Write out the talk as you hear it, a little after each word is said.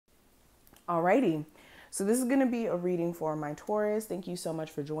Alrighty, so this is going to be a reading for my Taurus. Thank you so much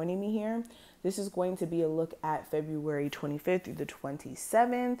for joining me here. This is going to be a look at February 25th through the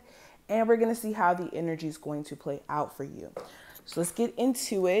 27th, and we're going to see how the energy is going to play out for you. So let's get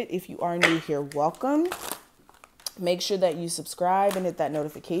into it. If you are new here, welcome. Make sure that you subscribe and hit that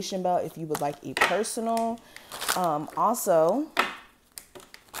notification bell if you would like a personal. Also,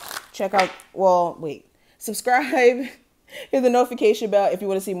 check out, subscribe. Hit the notification bell if you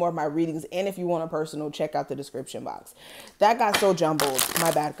want to see more of my readings. And if you want a personal, check out the description box. That got so jumbled.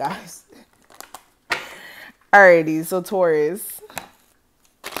 My bad, guys. Alrighty, so Taurus.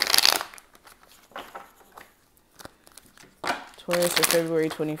 Taurus for February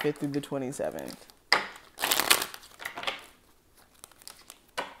 25th through the 27th.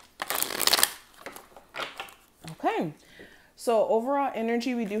 Okay, so overall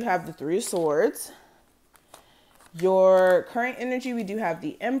energy, we do have the Three of Swords. Your current energy, we do have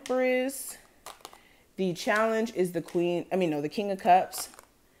the Empress. The challenge is the King of Cups.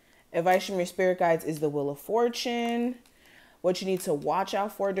 Advice from your spirit guides is the Wheel of Fortune. What you need to watch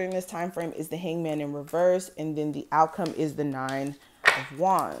out for during this time frame is the Hangman in reverse. And then the outcome is the Nine of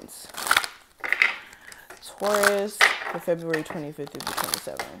Wands. Taurus for February 25th through the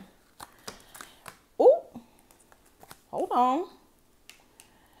 27th. Oh, hold on.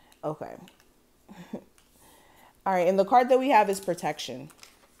 Okay. All right, and the card that we have is Protection.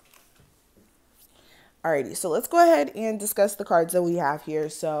 Alrighty, so let's go ahead and discuss the cards that we have here.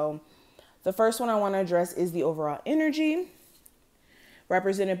 So the first one I want to address is the overall energy,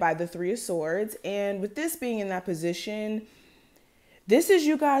 represented by the Three of Swords. And with this being in that position, this is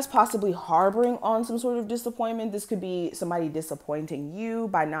you guys possibly harboring on some sort of disappointment. This could be somebody disappointing you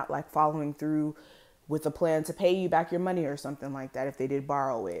by not like following through with a plan to pay you back your money or something like that if they did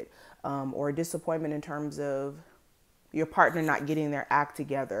borrow it. Or disappointment in terms of your partner not getting their act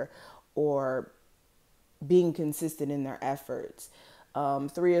together or being consistent in their efforts.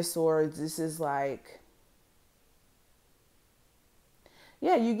 Three of Swords, this is like,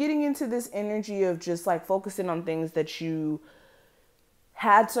 yeah, you getting into this energy of just like focusing on things that you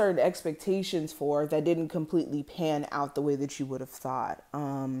had certain expectations for that didn't completely pan out the way that you would have thought.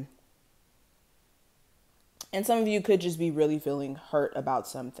 And some of you could just be really feeling hurt about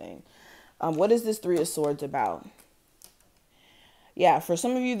something. What is this Three of Swords about? Yeah, for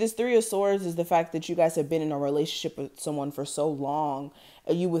some of you, this Three of Swords is the fact that you guys have been in a relationship with someone for so long.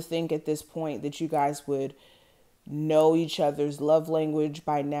 And you would think at this point that you guys would know each other's love language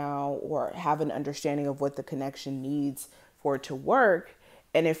by now or have an understanding of what the connection needs for it to work.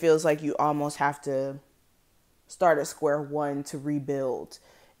 And it feels like you almost have to start at square one to rebuild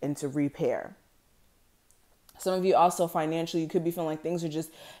and to repair. Some of you also financially, you could be feeling like things are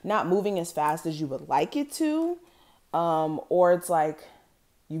just not moving as fast as you would like it to. Or it's like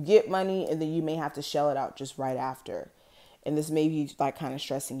you get money and then you may have to shell it out just right after. And this may be like kind of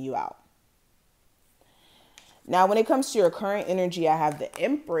stressing you out. Now, when it comes to your current energy, I have the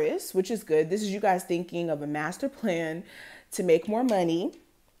Empress, which is good. This is you guys thinking of a master plan to make more money,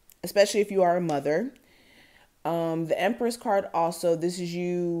 especially if you are a mother. The Empress card also, this is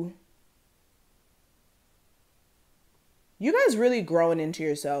you guys really growing into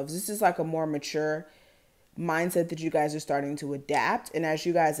yourselves. This is like a more mature mindset that you guys are starting to adapt. And as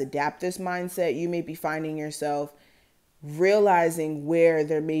you guys adapt this mindset, you may be finding yourself realizing where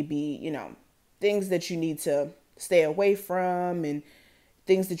there may be, things that you need to stay away from and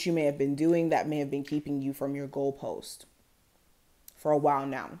things that you may have been doing that may have been keeping you from your goalpost for a while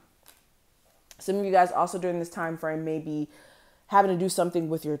now. Some of you guys also during this time frame may be having to do something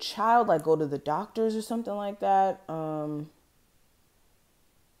with your child, like go to the doctors or something like that.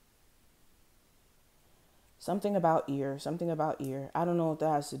 Something about ear. I don't know what that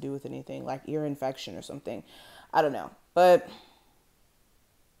has to do with anything, like ear infection or something. I don't know. But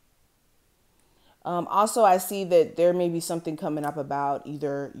also I see that there may be something coming up about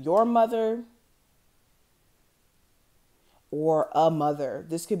either your mother or a mother.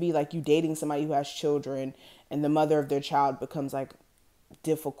 This could be like you dating somebody who has children and the mother of their child becomes like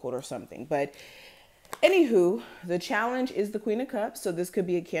difficult or something. But anywho, the challenge is the Queen of Cups. So this could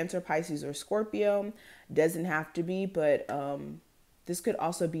be a Cancer, Pisces, or Scorpio. Doesn't have to be, but this could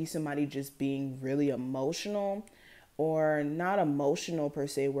also be somebody just being really emotional, or not emotional per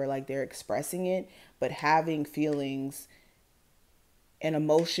se, where like they're expressing it, but having feelings and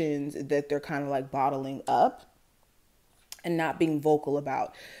emotions that they're kind of like bottling up and not being vocal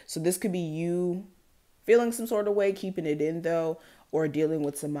about. So this could be you feeling some sort of way, keeping it in though, or dealing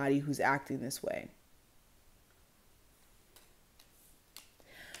with somebody who's acting this way.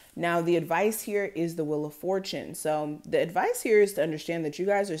 Now, the advice here is the Wheel of Fortune. So the advice here is to understand that you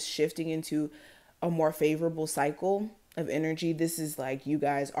guys are shifting into a more favorable cycle of energy. This is like you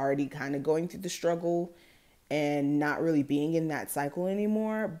guys already kind of going through the struggle and not really being in that cycle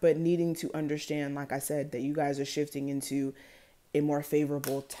anymore, but needing to understand, like I said, that you guys are shifting into a more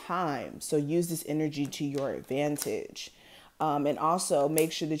favorable time. So use this energy to your advantage. And also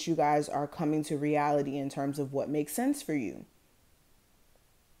make sure that you guys are coming to reality in terms of what makes sense for you,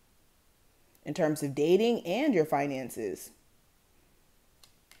 in terms of dating and your finances.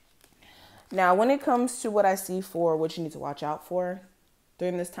 Now, when it comes to what I see for what you need to watch out for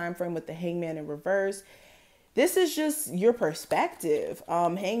during this time frame with the Hangman in reverse, this is just your perspective.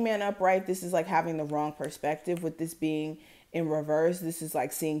 Hangman upright, this is like having the wrong perspective. With this being in reverse, this is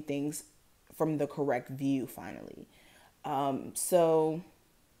like seeing things from the correct view finally. So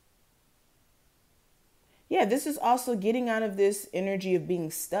yeah, this is also getting out of this energy of being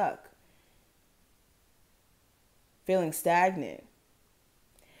stuck, feeling stagnant.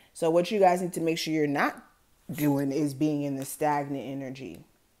 So what you guys need to make sure you're not doing is being in the stagnant energy.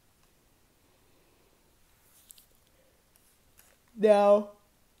 Now,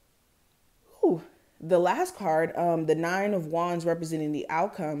 the last card, the Nine of Wands representing the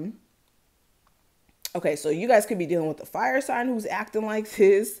outcome. Okay, so you guys could be dealing with a fire sign who's acting like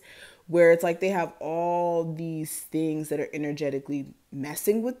this, where it's like they have all these things that are energetically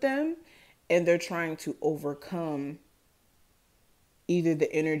messing with them, and they're trying to overcome either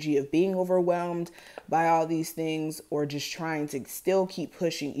the energy of being overwhelmed by all these things or just trying to still keep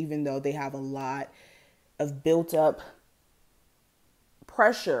pushing even though they have a lot of built up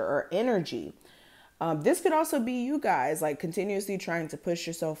pressure or energy. This could also be you guys like continuously trying to push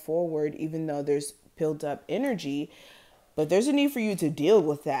yourself forward even though there's built up energy, but there's a need for you to deal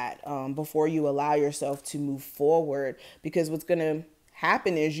with that before you allow yourself to move forward, because what's going to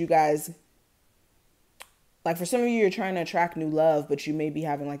happen is you guys, like for some of you, you're trying to attract new love, but you may be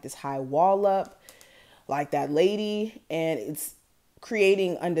having like this high wall up like that lady, and it's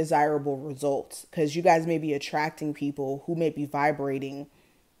creating undesirable results because you guys may be attracting people who may be vibrating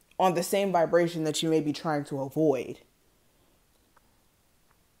on the same vibration that you may be trying to avoid.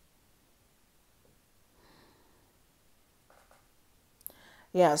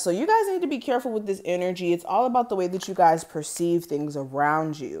 Yeah, so you guys need to be careful with this energy. It's all about the way that you guys perceive things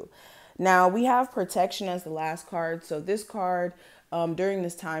around you. Now, we have protection as the last card. So this card, during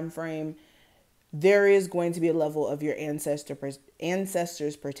this time frame, there is going to be a level of your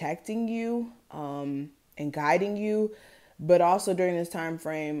ancestors protecting you and guiding you. But also during this time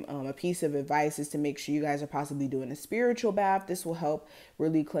frame, a piece of advice is to make sure you guys are possibly doing a spiritual bath. This will help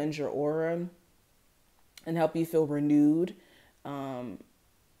really cleanse your aura and help you feel renewed.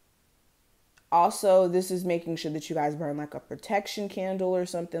 Also, this is making sure that you guys burn like a protection candle or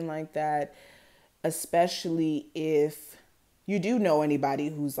something like that, especially if you do know anybody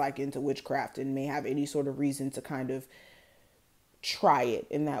who's like into witchcraft and may have any sort of reason to kind of try it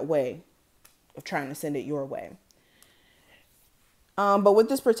in that way of trying to send it your way. But with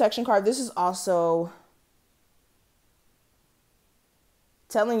this protection card, this is also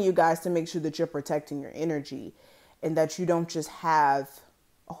telling you guys to make sure that you're protecting your energy and that you don't just have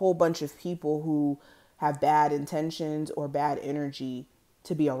a whole bunch of people who have bad intentions or bad energy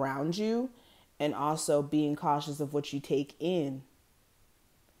to be around you, and also being cautious of what you take in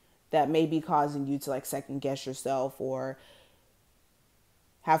that may be causing you to like second guess yourself or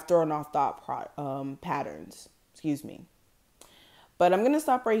have thrown off thought patterns. Excuse me. But I'm going to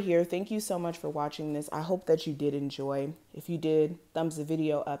stop right here. Thank you so much for watching this. I hope that you did enjoy. If you did, thumbs the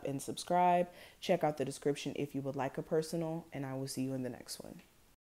video up and subscribe. Check out the description if you would like a personal, and I will see you in the next one.